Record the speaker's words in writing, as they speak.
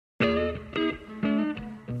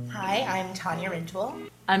I'm Tanya Rintoul.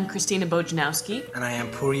 I'm Christina Bojanowski. And I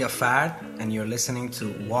am Puri Afad, and you're listening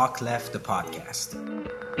to Walk Left, the podcast.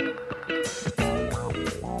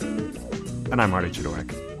 And I'm Marty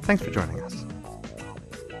Chidorek. Thanks for joining us.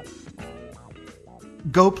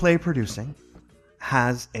 Go Play Producing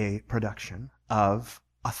has a production of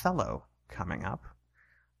Othello coming up.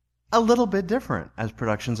 A little bit different as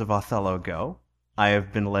productions of Othello go, I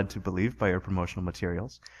have been led to believe by your promotional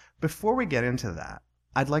materials. Before we get into that,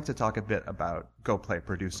 I'd like to talk a bit about Go Play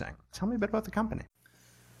Producing. Tell me a bit about the company.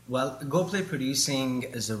 Well, Go Play Producing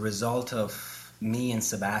is a result of me and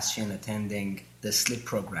Sebastian attending the SLIP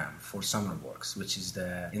program for SummerWorks, which is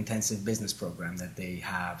the intensive business program that they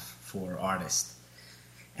have for artists.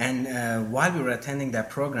 And while we were attending that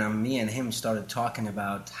program, me and him started talking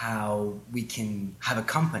about how we can have a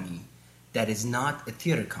company that is not a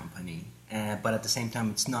theater company, but at the same time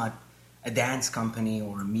it's not a dance company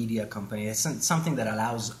or a media company. It's something that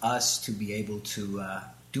allows us to be able to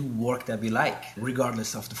do work that we like,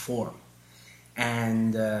 regardless of the form.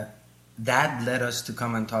 And that led us to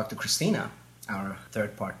come and talk to Christina, our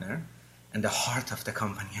third partner, and the heart of the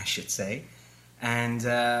company, I should say. And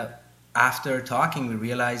after talking, we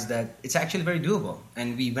realized that it's actually very doable.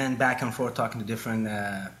 And we went back and forth talking to different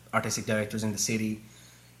artistic directors in the city.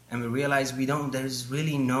 And we realized there's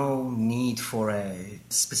really no need for a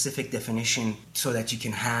specific definition so that you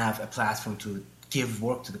can have a platform to give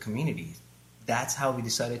work to the community. That's how we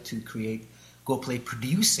decided to create Go Play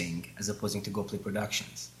Producing as opposed to Go Play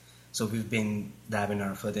Productions. So we've been dabbing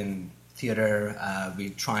our foot in theater. We're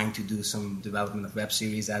trying to do some development of web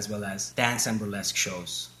series as well as dance and burlesque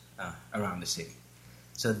shows around the city.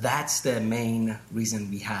 So that's the main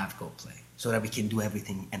reason we have Go Play, so that we can do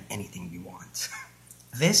everything and anything we want.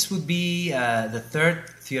 This would be the third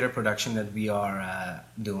theater production that we are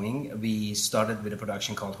doing. We started with a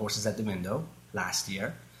production called Horses at the Window last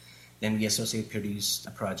year. Then we associate produced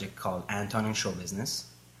a project called Anton and Show Business.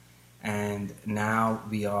 And now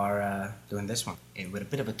we are doing this one with a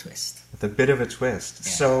bit of a twist. With a bit of a twist.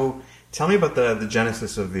 Yeah. So tell me about the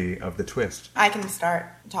genesis of the twist. I can start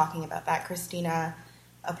talking about that. Christina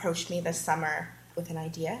approached me this summer with an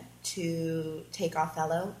idea to take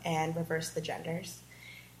Othello and reverse the genders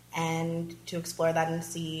and to explore that and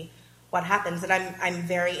see what happens. And I'm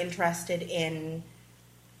very interested in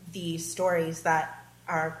the stories that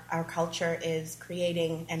our culture is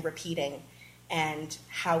creating and repeating, and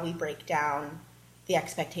how we break down the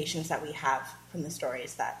expectations that we have from the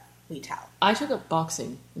stories that we tell. I took up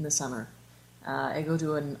boxing in the summer. I go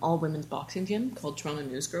to an all-women's boxing gym called Toronto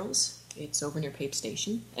Newsgirls. It's over near Pape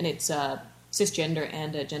Station, and it's cisgender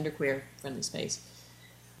and a genderqueer friendly space.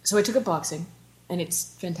 So I took up boxing, and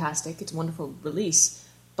it's fantastic. It's a wonderful release.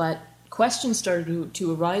 But questions started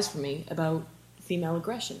to arise for me about female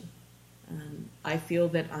aggression. I feel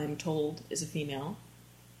that I'm told as a female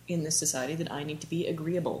in this society that I need to be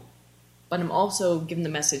agreeable. But I'm also given the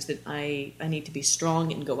message that I need to be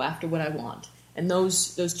strong and go after what I want. And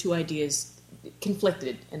those two ideas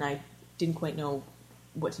conflicted, and I didn't quite know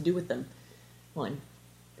what to do with them. Well, I'm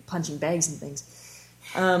punching bags and things.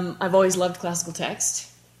 I've always loved classical text.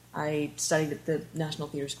 I studied at the National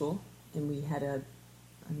Theatre School, and we had an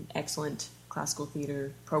excellent classical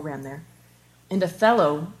theatre program there. And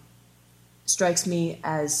Othello strikes me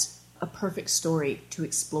as a perfect story to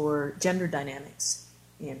explore gender dynamics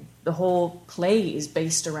in. The whole play is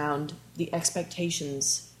based around the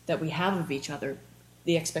expectations that we have of each other,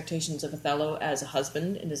 the expectations of Othello as a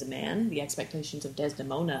husband and as a man, the expectations of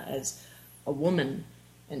Desdemona as a woman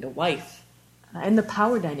and a wife, and the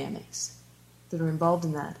power dynamics that are involved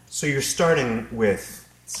in that. So you're starting with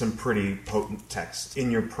some pretty potent text. In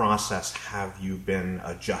your process, have you been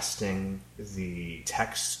adjusting the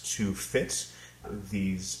text to fit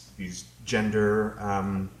these gender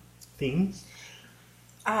themes?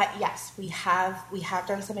 Yes, we have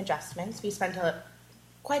done some adjustments. We spent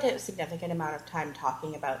quite a significant amount of time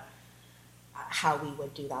talking about how we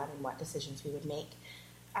would do that and what decisions we would make.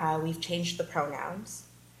 We've changed the pronouns.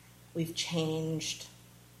 We've changed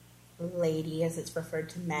lady as it's referred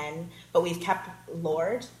to men, but we've kept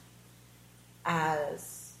lord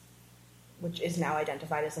which is now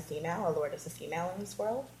identified as a female. A lord is a female in this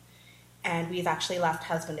world. And we've actually left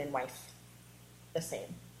husband and wife the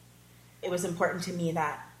same. It was important to me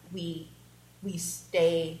that we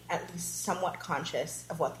stay at least somewhat conscious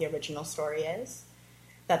of what the original story is,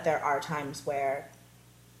 that there are times where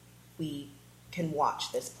we can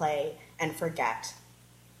watch this play and forget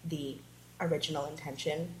the original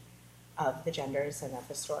intention of the genders and of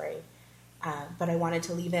the story. But I wanted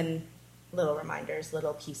to leave in little reminders,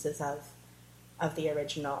 little pieces of the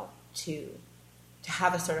original to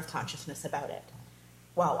have a sort of consciousness about it.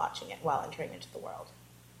 while watching it, while entering into the world.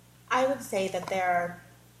 I would say that there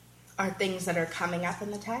are things that are coming up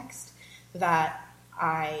in the text that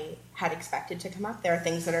I had expected to come up. There are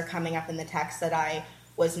things that are coming up in the text that I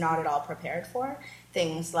was not at all prepared for.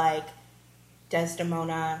 Things like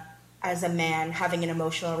Desdemona as a man having an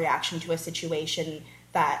emotional reaction to a situation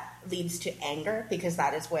that leads to anger, because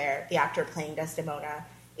that is where the actor playing Desdemona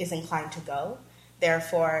is inclined to go.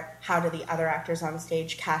 Therefore, how do the other actors on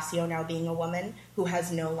stage, Cassio now being a woman who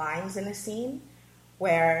has no lines in a scene,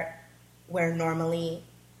 where normally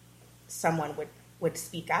someone would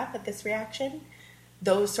speak up at this reaction?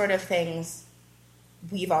 Those sort of things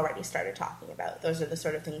we've already started talking about. Those are the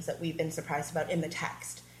sort of things that we've been surprised about in the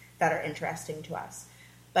text that are interesting to us.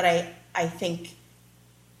 But I think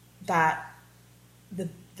that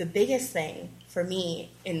the biggest thing for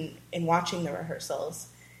me in watching the rehearsals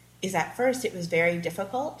is at first it was very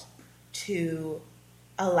difficult to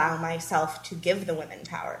allow myself to give the women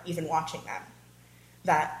power, even watching them.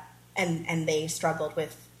 And they struggled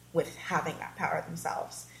with having that power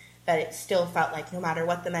themselves. That it still felt like no matter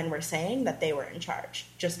what the men were saying, that they were in charge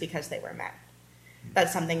just because they were men.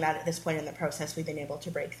 That's something that at this point in the process we've been able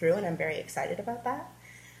to break through, and I'm very excited about that.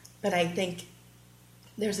 But I think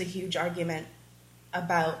there's a huge argument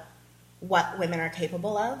about what women are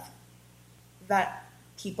capable of that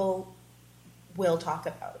people will talk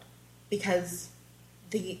about, because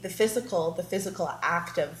the physical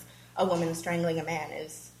act of a woman strangling a man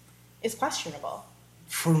is questionable.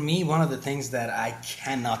 For me, one of the things that I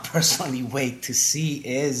cannot personally wait to see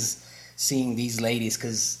is seeing these ladies,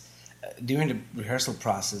 because during the rehearsal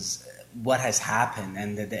process, what has happened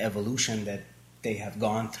and the evolution that they have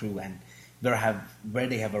gone through and where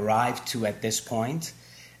they have arrived to at this point,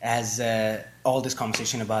 as all this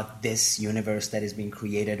conversation about this universe that is being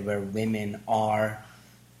created where women are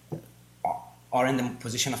in the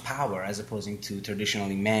position of power as opposing to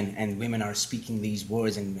traditionally men, and women are speaking these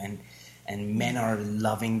words and men are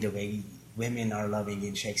loving the way women are loving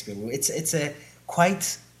in Shakespeare. It's a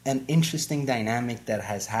quite an interesting dynamic that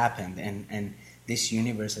has happened, and this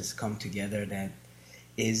universe has come together that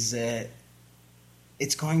is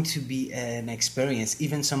it's going to be an experience.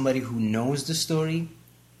 Even somebody who knows the story,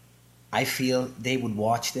 I feel they would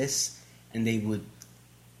watch this and they would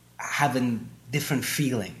have a different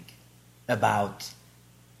feeling about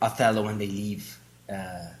Othello when they leave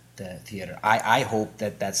the theater. I hope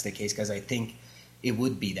that that's the case, because I think it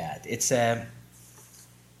would be that. It's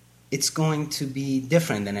going to be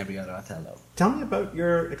different than every other Othello. Tell me about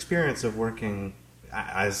your experience of working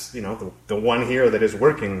as, the one here that is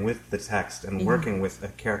working with the text and working with a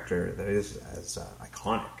character that is as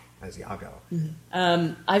iconic as Iago.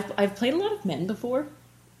 Mm-hmm. I've played a lot of men before.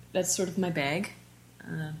 That's sort of my bag.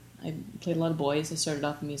 I played a lot of boys. I started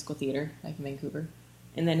off in musical theater back in Vancouver.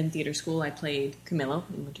 And then in theater school, I played Camillo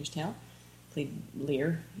in Winter's Tale, played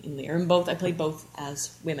Lear in Lear, and I played both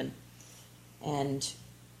as women. And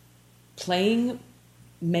playing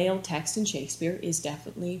male text in Shakespeare is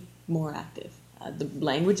definitely more active. The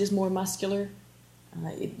language is more muscular.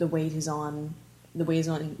 The weight is on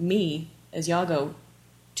me as Iago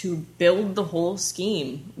to build the whole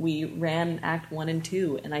scheme. We ran Act 1 and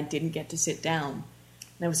 2, and I didn't get to sit down.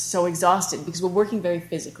 And I was so exhausted because we're working very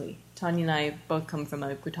physically. Tanya and I both come from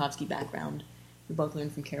a Grotowski background. We both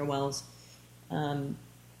learned from Kara Wells. And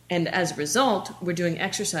as a result, we're doing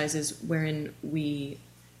exercises wherein we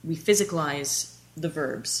physicalize the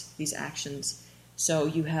verbs, these actions. So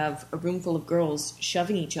you have a room full of girls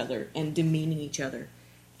shoving each other and demeaning each other.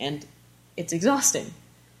 And it's exhausting.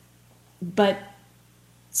 But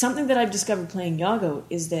something that I've discovered playing Iago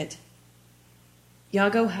is that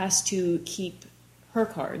Iago has to keep her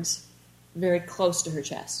cards very close to her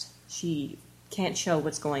chest. She can't show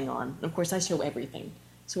what's going on. And of course, I show everything.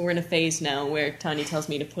 So we're in a phase now where Tanya tells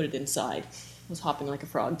me to put it inside. I was hopping like a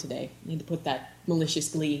frog today. I need to put that malicious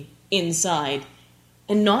glee inside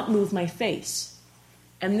and not move my face.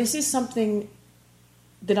 And this is something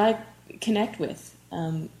that I connect with.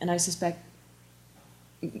 And I suspect,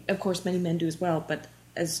 of course, many men do as well, but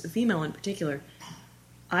as a female in particular,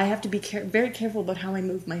 I have to be very careful about how I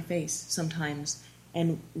move my face sometimes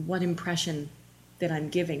and what impression that I'm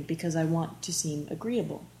giving, because I want to seem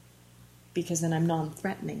agreeable, because then I'm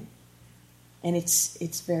non-threatening. And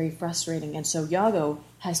it's very frustrating. And so Iago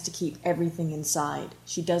has to keep everything inside.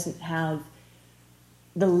 She doesn't have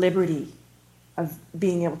the liberty of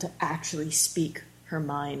being able to actually speak her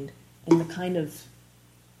mind, and the kind of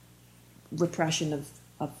repression of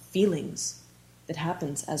feelings that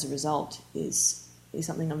happens as a result is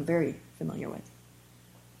something I'm very familiar with.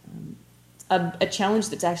 A challenge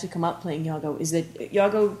that's actually come up playing Iago is that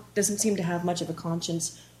Iago doesn't seem to have much of a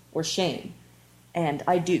conscience or shame. And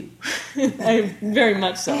I do. I very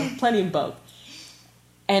much so. Plenty of both.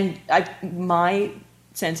 And my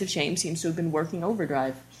sense of shame seems to have been working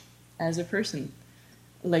overdrive as a person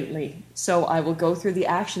lately. So I will go through the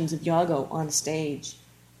actions of Iago on stage.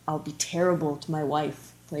 I'll be terrible to my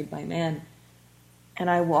wife, played by a man. And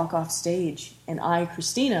I walk off stage, and I,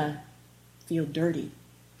 Christina, feel dirty.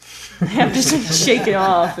 I have to sort of shake it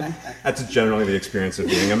off. And That's generally the experience of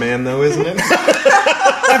being a man, though, isn't it?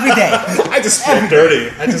 Every day. I just feel dirty.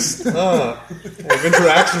 I have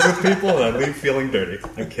interactions with people and I leave feeling dirty.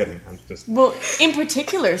 I'm kidding. I'm just... Well, in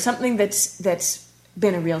particular, something that's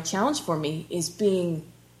been a real challenge for me is being,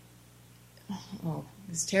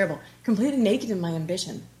 it's terrible, completely naked in my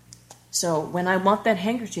ambition. So when I want that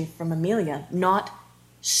handkerchief from Amelia, not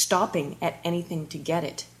stopping at anything to get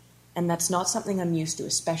it. And that's not something I'm used to,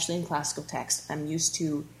 especially in classical text. I'm used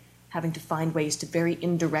to having to find ways to very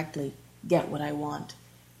indirectly get what I want,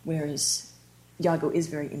 whereas Iago is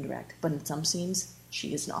very indirect, but in some scenes,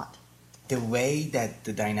 she is not. The way that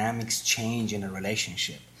the dynamics change in a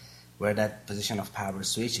relationship, where that position of power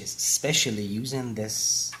switches, especially using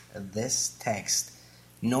this text,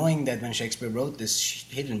 knowing that when Shakespeare wrote this,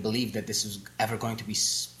 he didn't believe that this was ever going to be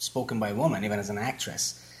spoken by a woman, even as an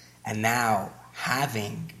actress. And now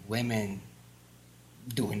having women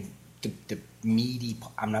doing the meaty,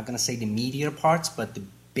 I'm not going to say the meatier parts, but the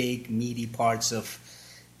big meaty parts of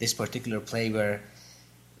this particular play, where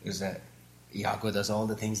Iago does all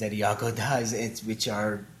the things that Iago does, which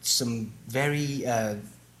are some very,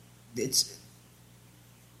 it's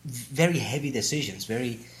very heavy decisions,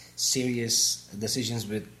 very serious decisions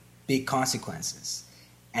with big consequences.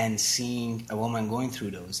 And seeing a woman going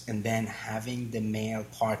through those, and then having the male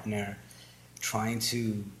partner trying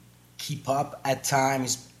to keep up at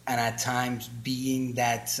times, and at times being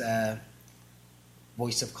that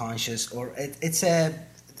voice of conscience, or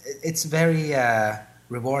it's very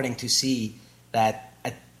rewarding to see that,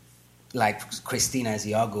 like Christina as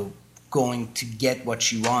Iago, going to get what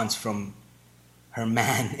she wants from her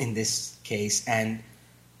man in this case, and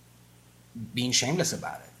being shameless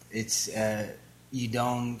about it. It's you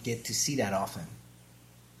don't get to see that often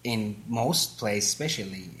in most plays,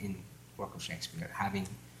 especially in work of Shakespeare, having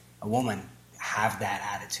a woman have that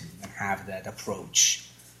attitude and have that approach.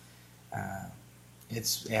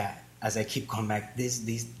 As I keep coming back,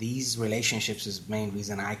 these relationships is the main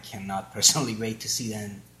reason I cannot personally wait to see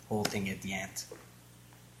the whole thing at the end.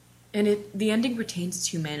 And the ending retains its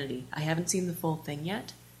humanity. I haven't seen the full thing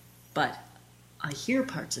yet, but I hear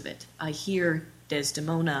parts of it. I hear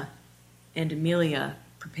Desdemona and Amelia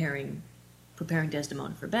preparing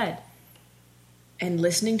Desdemona for bed. And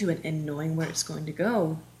listening to it and knowing where it's going to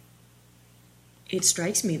go, it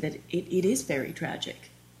strikes me that it is very tragic.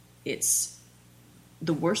 It's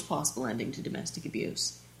the worst possible ending to domestic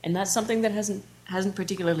abuse. And that's something that hasn't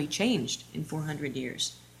particularly changed in 400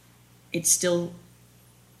 years. It's still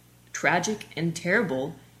tragic and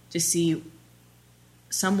terrible to see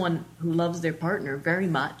someone who loves their partner very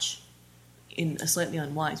much in a slightly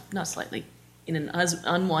unwise, not slightly, in an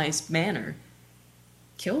unwise manner,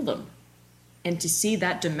 kill them. And to see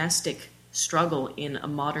that domestic struggle in a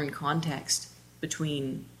modern context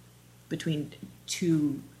between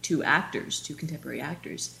two actors, two contemporary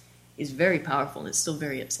actors, is very powerful, and it's still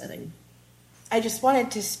very upsetting. I just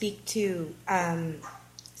wanted to speak to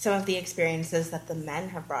some of the experiences that the men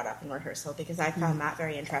have brought up in rehearsal, because I found that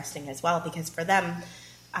very interesting as well, because for them,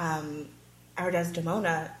 our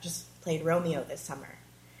Desdemona just played Romeo this summer.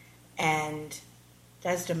 And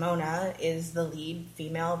Desdemona is the lead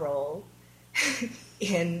female role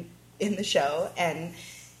in the show, and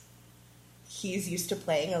he's used to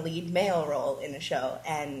playing a lead male role in the show,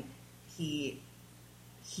 and he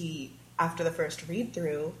after the first read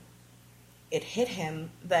through, it hit him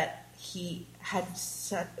that he had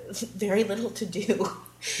very little to do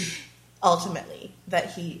ultimately,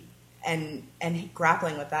 that he and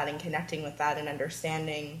grappling with that and connecting with that and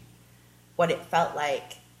understanding what it felt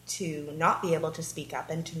like to not be able to speak up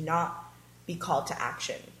and to not be called to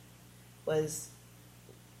action was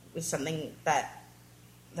something that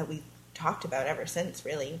we talked about ever since,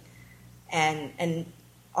 really. And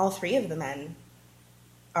all three of the men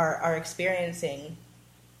are experiencing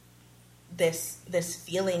this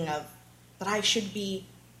feeling of that I should be,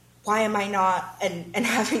 why am I not, and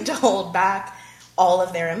having to hold back all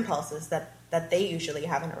of their impulses that they usually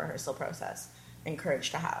have in a rehearsal process and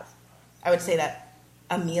courage to have. I would say that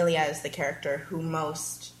Amelia is the character who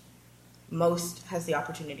most has the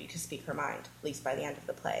opportunity to speak her mind, at least by the end of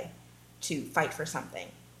the play, to fight for something,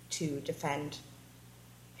 to defend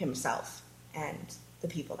himself and the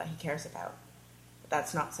people that he cares about. But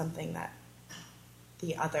that's not something that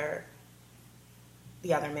the other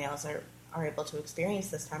the other males are able to experience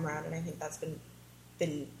this time around, and I think that's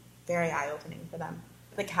been very eye-opening for them.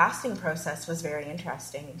 The casting process was very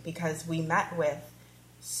interesting because we met with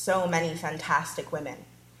so many fantastic women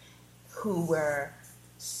who were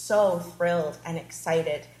so thrilled and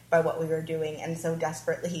excited by what we were doing and so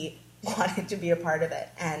desperately wanted to be a part of it.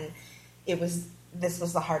 And this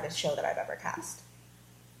was the hardest show that I've ever cast.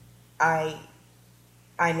 I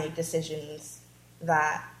made decisions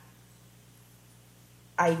that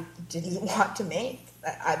I didn't want to make.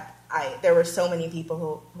 There were so many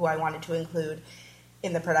people who I wanted to include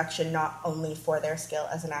in the production, not only for their skill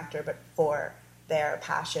as an actor, but for their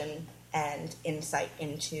passion and insight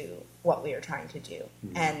into what we were trying to do.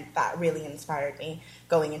 Mm-hmm. And that really inspired me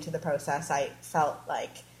going into the process. I felt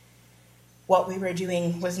like what we were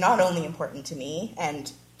doing was not only important to me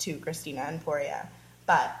and to Christina and Poria,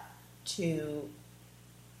 but to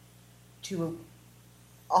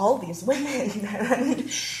all these women.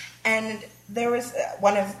 And there was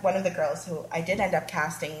one of the girls who I did end up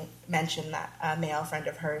casting mentioned that a male friend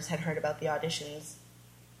of hers had heard about the auditions,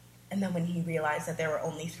 and then when he realized that there were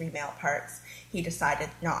only 3 male parts, he decided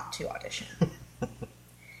not to audition.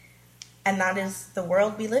 And that is the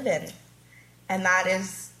world we live in, and that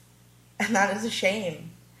is a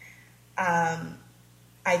shame.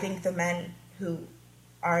 I think the men who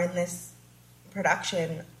are in this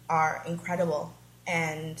production are incredible,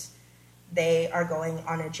 and they are going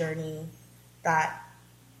on a journey that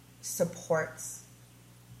supports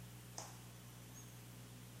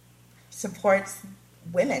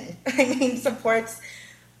women. I mean, supports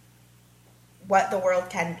what the world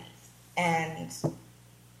can be, and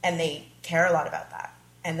they care a lot about that,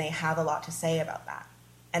 and they have a lot to say about that,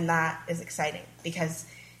 and that is exciting because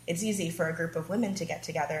it's easy for a group of women to get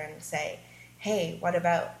together and say, "Hey, what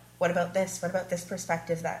about this? What about this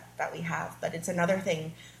perspective that we have?" But it's another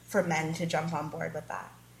thing for men to jump on board with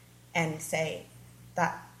that and say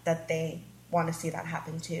that they want to see that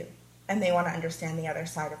happen too. And they want to understand the other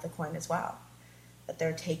side of the coin as well. That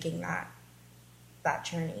they're taking that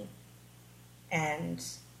journey and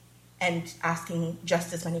asking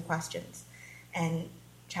just as many questions and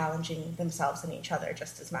challenging themselves and each other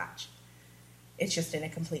just as much. It's just in a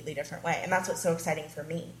completely different way. And that's what's so exciting for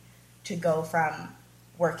me, to go from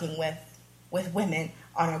working with women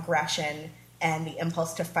on aggression and the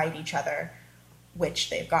impulse to fight each other, which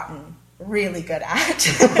they've gotten really good at.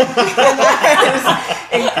 And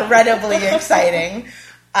that is incredibly exciting.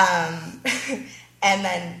 And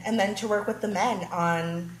then to work with the men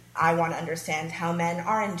on, I want to understand how men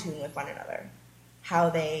are in tune with one another, how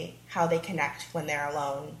they connect when they're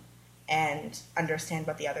alone, and understand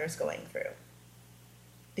what the other is going through.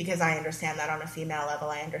 Because I understand that on a female level,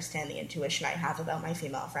 I understand the intuition I have about my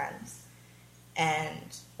female friends.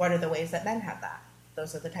 And what are the ways that men have that?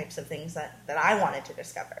 Those are the types of things that I wanted to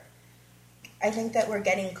discover. I think that we're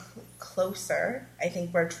getting closer. I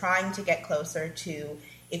think we're trying to get closer to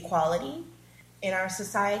equality in our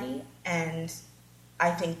society. And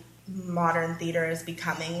I think modern theater is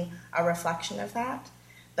becoming a reflection of that.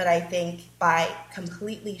 But I think by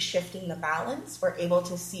completely shifting the balance, we're able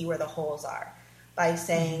to see where the holes are. By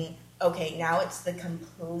saying, okay, now it's the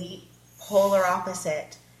complete polar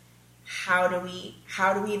opposite. How do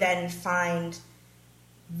we then find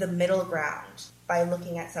the middle ground by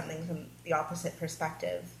looking at something from the opposite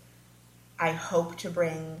perspective? I hope to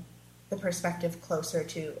bring the perspective closer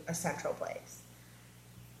to a central place.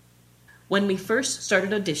 When we first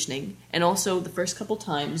started auditioning, and also the first couple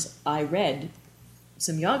times I read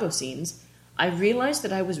some Iago scenes, I realized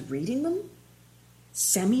that I was reading them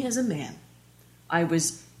semi as a man. I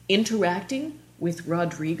was interacting with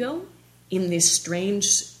Rodrigo in this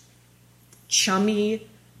strange, chummy,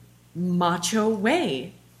 macho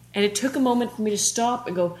way. And it took a moment for me to stop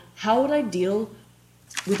and go, how would I deal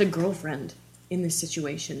with a girlfriend in this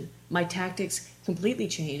situation? My tactics completely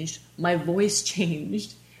changed. My voice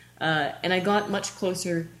changed. And I got much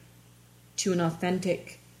closer to an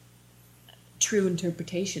authentic, true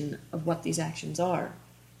interpretation of what these actions are.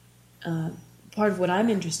 Part of what I'm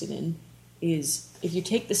interested in is if you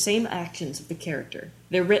take the same actions of the character,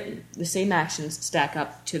 they're written, the same actions stack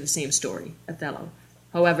up to the same story, Othello.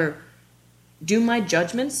 However, do my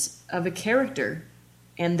judgments of a character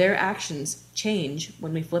and their actions change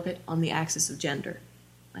when we flip it on the axis of gender?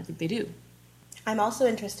 I think they do. I'm also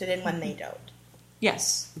interested in when they don't.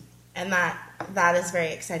 Yes. And that is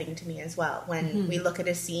very exciting to me as well. When we look at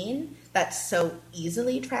a scene that so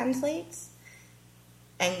easily translates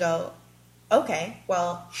and go, okay,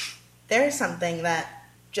 well, there's something that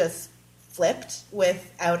just flipped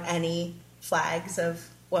without any flags of,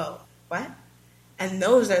 whoa, what? And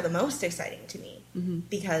those are the most exciting to me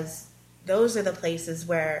because those are the places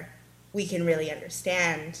where we can really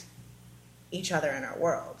understand each other in our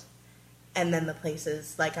world. And then the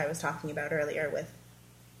places, like I was talking about earlier with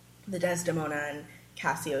the Desdemona and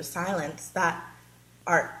Cassio's silence, that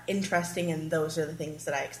are interesting, and those are the things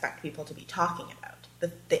that I expect people to be talking about.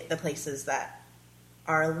 The places that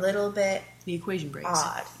are a little bit The equation breaks.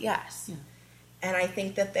 odd, yes. Yeah. And I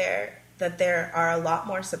think that there are a lot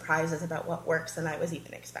more surprises about what works than I was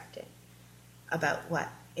even expecting, about what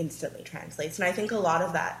instantly translates. And I think a lot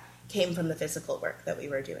of that came from the physical work that we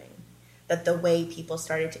were doing, that the way people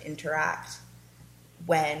started to interact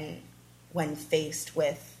when faced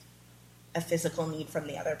with a physical need from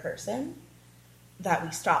the other person, that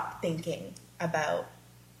we stopped thinking about,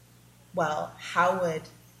 well, how would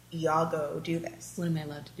Iago do this? What am I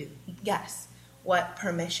allowed to do? Yes. What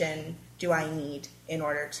permission do I need in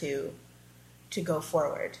order to go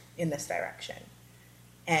forward in this direction?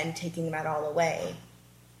 And taking that all away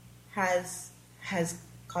has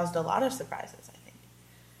caused a lot of surprises, I think.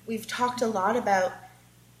 We've talked a lot about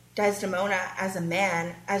Desdemona as a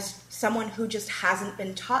man, as someone who just hasn't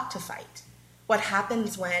been taught to fight. What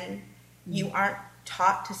happens when you aren't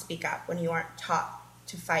taught to speak up, when you aren't taught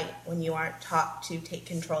to fight, when you aren't taught to take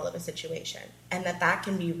control of a situation, and that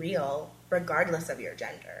can be real regardless of your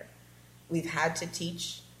gender. We've had to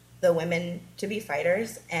teach the women to be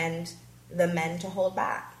fighters and the men to hold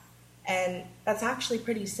back. And that's actually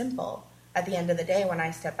pretty simple at the end of the day when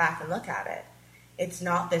I step back and look at it. It's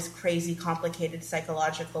not this crazy, complicated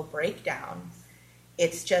psychological breakdown.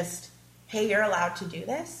 It's just, hey, you're allowed to do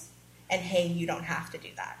this, and hey, you don't have to do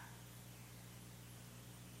that.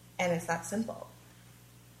 And it's that simple.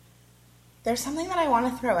 There's something that I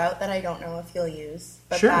want to throw out that I don't know if you'll use,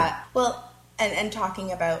 but Sure. and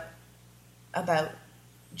talking about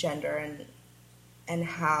gender and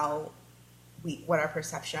how what our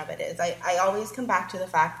perception of it is. I always come back to the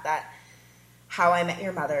fact that How I Met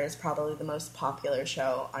Your Mother is probably the most popular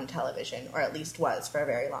show on television, or at least was for a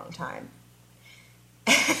very long time.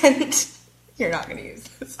 And you're not going to use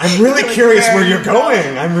this. I'm really You're curious where very you're wrong.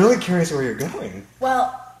 going. I'm really curious where you're going.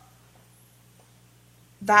 Well,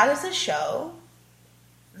 that is a show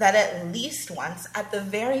that at the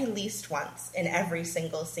very least once in every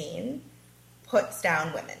single scene, puts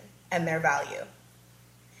down women and their value.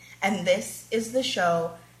 And this is the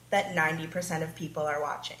show that 90% of people are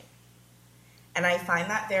watching. And I find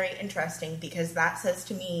that very interesting because that says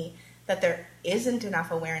to me that there isn't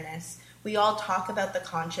enough awareness. We all talk about the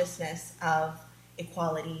consciousness of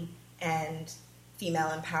equality and female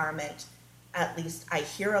empowerment. At least I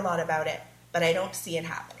hear a lot about it, but I don't see it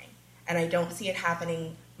happening. And I don't see it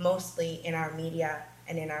happening mostly in our media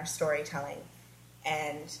and in our storytelling,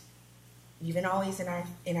 and even always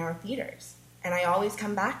in our theaters. And I always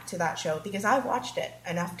come back to that show because I've watched it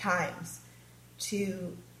enough times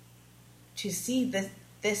to see that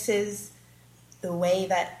this is the way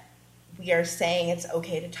that we are saying it's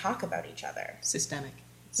okay to talk about each other. Systemic.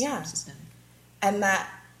 It's Yeah. Systemic. And that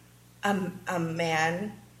a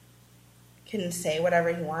man can say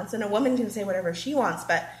whatever he wants and a woman can say whatever she wants,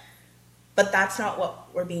 but that's not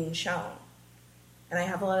what we're being shown. And I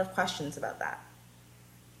have a lot of questions about that.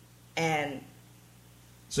 And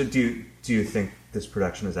So do you think this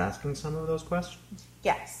production is asking some of those questions?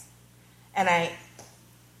 yes. And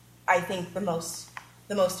I think the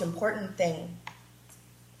most important thing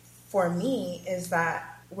for me is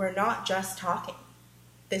that we're not just talking.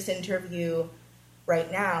 This interview right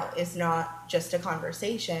now is not just a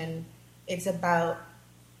conversation. It's about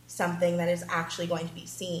something that is actually going to be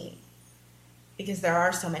seen. Because there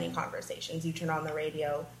are so many conversations. You turn on the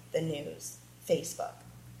radio, the news, Facebook.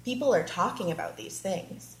 People are talking about these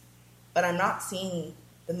things, but I'm not seeing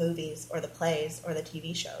the movies or the plays or the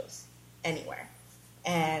TV shows anywhere.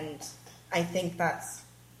 And I think that's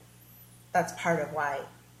part of why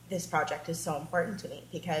this project is so important to me,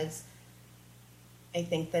 because I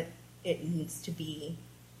think that it needs to be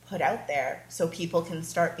put out there so people can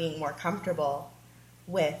start being more comfortable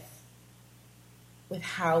with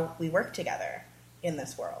how we work together in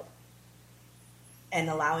this world, and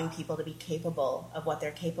allowing people to be capable of what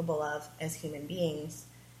they're capable of as human beings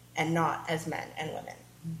and not as men and women.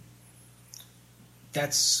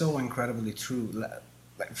 That's so incredibly true.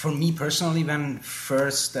 Like, for me personally, when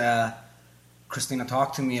first Christina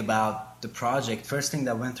talked to me about the project, first thing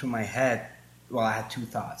that went through my head, well, I had two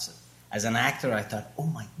thoughts. As an actor, I thought, oh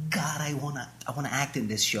my God, I wanna act in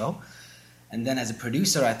this show. And then as a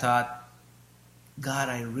producer, I thought, God,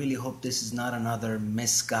 I really hope this is not another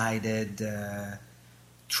misguided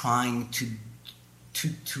trying to do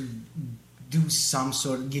give some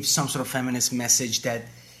sort of feminist message that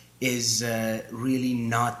is really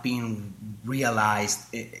not being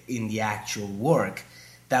realized in the actual work.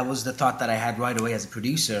 That was the thought that I had right away as a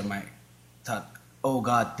producer. I thought, oh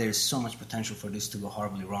God, there's so much potential for this to go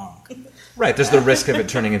horribly wrong. Right, there's the risk of it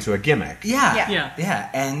turning into a gimmick. Yeah.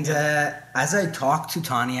 And as I talked to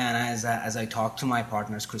Tanya and as I talked to my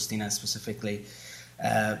partners, Christina specifically,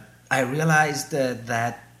 I realized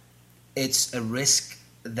that it's a risk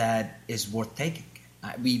that is worth taking.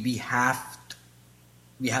 We have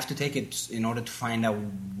to take it in order to find out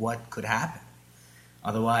what could happen.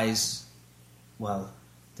 Otherwise, well,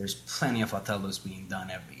 there's plenty of Othellos being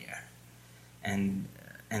done every year. And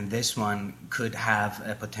this one could have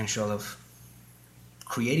a potential of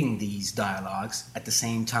creating these dialogues at the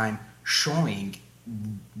same time showing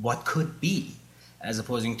what could be, as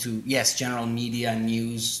opposing to, yes, general media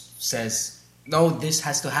news says, no, this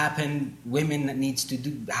has to happen, women needs to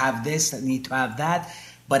have this, need to have that.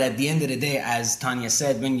 But at the end of the day, as Tanya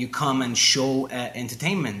said, when you come and show an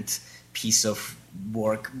entertainment piece of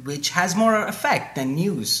work, which has more effect than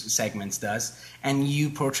news segments does, and you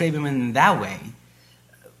portray women in that way,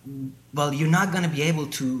 well, you're not going to be able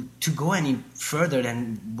to go any further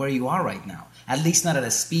than where you are right now. At least not at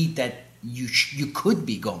a speed that you could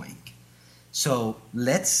be going. So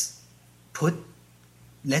let's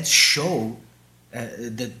show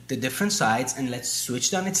the different sides, and let's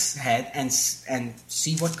switch on its head and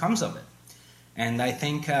see what comes of it. And I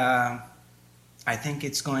think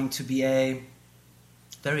it's going to be a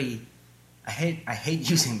very, I hate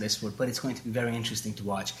using this word, but it's going to be very interesting to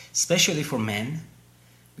watch, especially for men,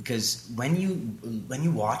 because when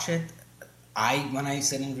you watch it, when I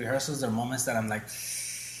sit in rehearsals, there are moments that I'm like,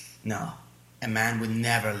 no, a man would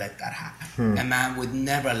never let that happen. A man would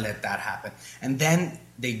never let that happen. And then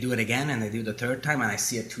they do it again, and they do it the third time, and I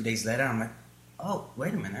see it 2 days later, I'm like, oh,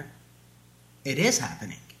 wait a minute. It is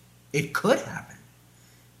happening. It could happen.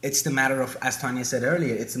 It's the matter of, as Tanya said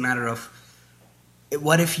earlier, it's a matter of,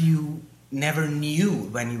 what if you never knew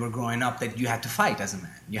when you were growing up that you had to fight as a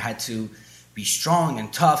man? You had to be strong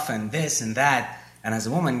and tough and this and that, and as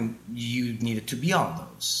a woman, you needed to be all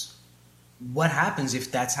those. What happens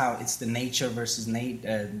if that's how it's the nature versus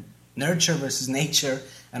nurture versus nature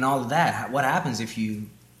and all of that? What happens if you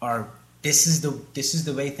are, this is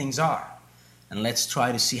the way things are, and let's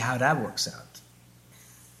try to see how that works out.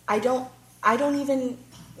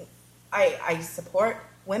 I support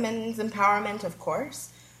women's empowerment, of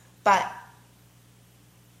course, but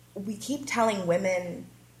we keep telling women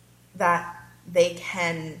that they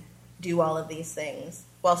can do all of these things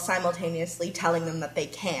while simultaneously telling them that they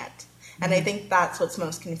can't. And I think that's what's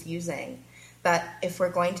most confusing, that if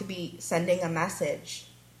we're going to be sending a message,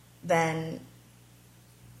 then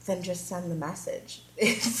just send the message.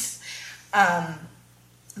 It's that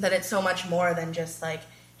it's so much more than just like,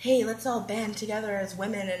 hey, let's all band together as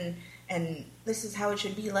women and this is how it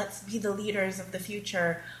should be. Let's be the leaders of the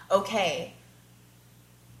future. Okay.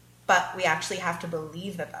 But we actually have to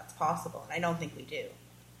believe that that's possible, and I don't think we do.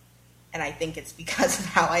 And I think it's because of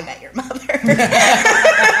How I Met Your Mother.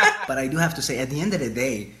 But I do have to say, at the end of the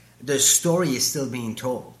day, the story is still being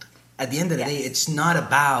told. At the end of the day, it's not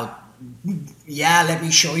about, let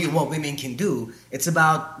me show you what women can do. It's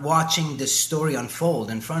about watching the story unfold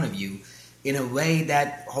in front of you in a way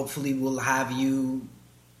that hopefully will have you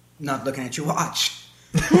not looking at your watch.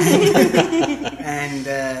 And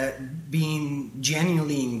being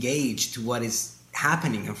genuinely engaged to what is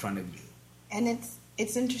happening in front of you. And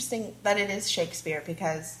it's interesting that it is Shakespeare,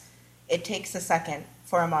 because it takes a second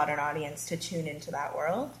for a modern audience to tune into that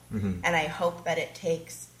world. Mm-hmm. And I hope that it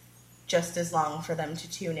takes just as long for them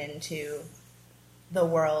to tune into the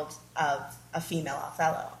world of a female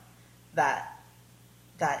Othello. That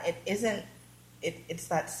it isn't, it's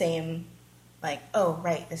that same, like, oh,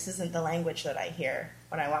 right, this isn't the language that I hear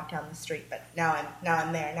when I walk down the street, but now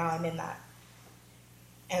I'm there, now I'm in that.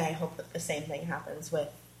 And I hope that the same thing happens with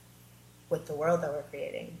the world that we're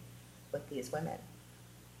creating with these women.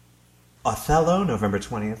 Othello, November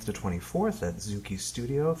 20th to 24th at Zuki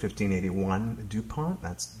Studio, 1581 DuPont.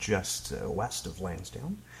 That's just west of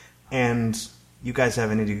Lansdowne. And you guys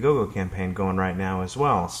have an Indiegogo campaign going right now as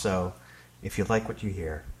well. So if you like what you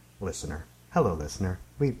hear, listener, hello, listener.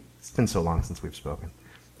 It's been so long since we've spoken.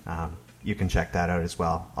 You can check that out as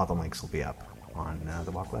well. All the links will be up on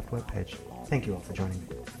the Walk Left webpage. Thank you all for joining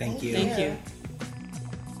me. Thank you. Thank you.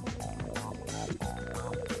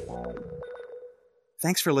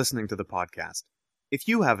 Thanks for listening to the podcast. If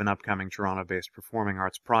you have an upcoming Toronto-based performing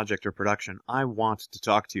arts project or production, I want to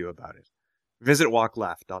talk to you about it. Visit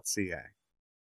walkleft.ca.